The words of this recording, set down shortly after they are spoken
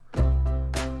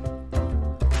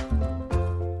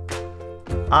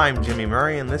I'm Jimmy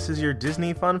Murray, and this is your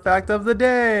Disney Fun Fact of the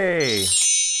Day.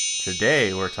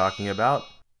 Today we're talking about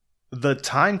The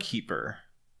Timekeeper.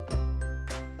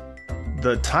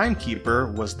 The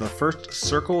Timekeeper was the first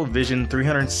Circle Vision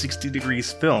 360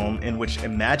 degrees film in which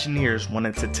Imagineers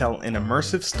wanted to tell an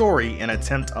immersive story and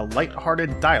attempt a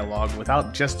lighthearted dialogue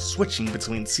without just switching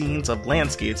between scenes of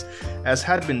landscapes as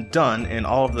had been done in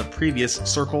all of the previous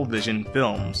Circle Vision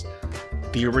films.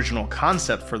 The original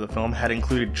concept for the film had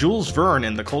included Jules Verne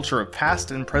and the culture of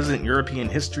past and present European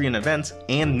history and events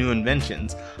and new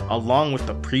inventions. Along with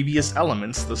the previous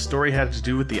elements, the story had to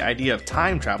do with the idea of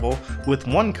time travel, with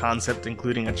one concept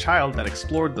including a child that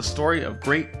explored the story of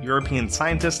great European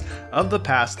scientists of the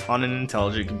past on an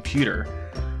intelligent computer.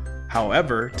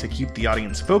 However, to keep the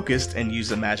audience focused and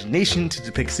use imagination to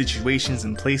depict situations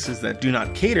and places that do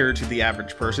not cater to the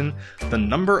average person, the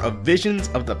number of visions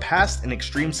of the past and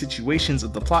extreme situations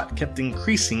of the plot kept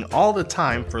increasing all the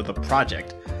time for the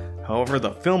project. However,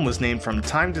 the film was named from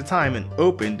time to time and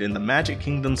opened in the Magic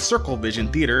Kingdom Circle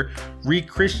Vision Theater,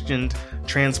 rechristened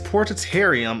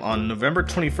Transportarium on November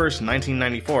 21st,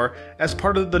 1994, as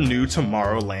part of the new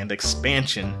Tomorrowland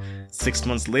expansion. 6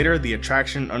 months later, the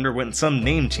attraction underwent some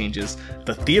name changes.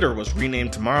 The theater was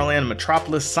renamed Tomorrowland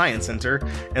Metropolis Science Center,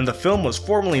 and the film was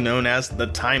formerly known as The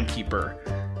Timekeeper.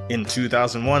 In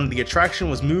 2001, the attraction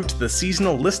was moved to the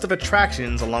seasonal list of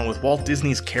attractions along with Walt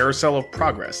Disney's Carousel of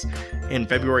Progress. In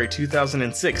February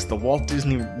 2006, the Walt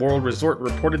Disney World Resort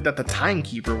reported that the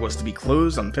Timekeeper was to be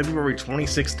closed on February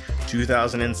 26,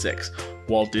 2006.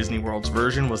 Walt Disney World's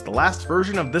version was the last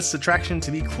version of this attraction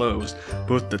to be closed.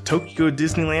 Both the Tokyo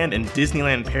Disneyland and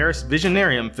Disneyland Paris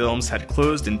Visionarium films had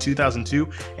closed in 2002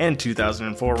 and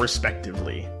 2004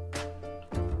 respectively.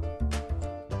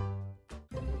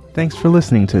 Thanks for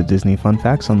listening to Disney Fun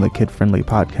Facts on the kid-friendly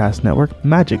podcast network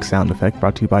Magic Sound Effect,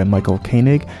 brought to you by Michael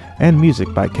Koenig, and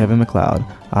music by Kevin MacLeod.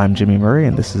 I'm Jimmy Murray,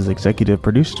 and this is executive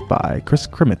produced by Chris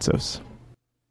Kremitzos.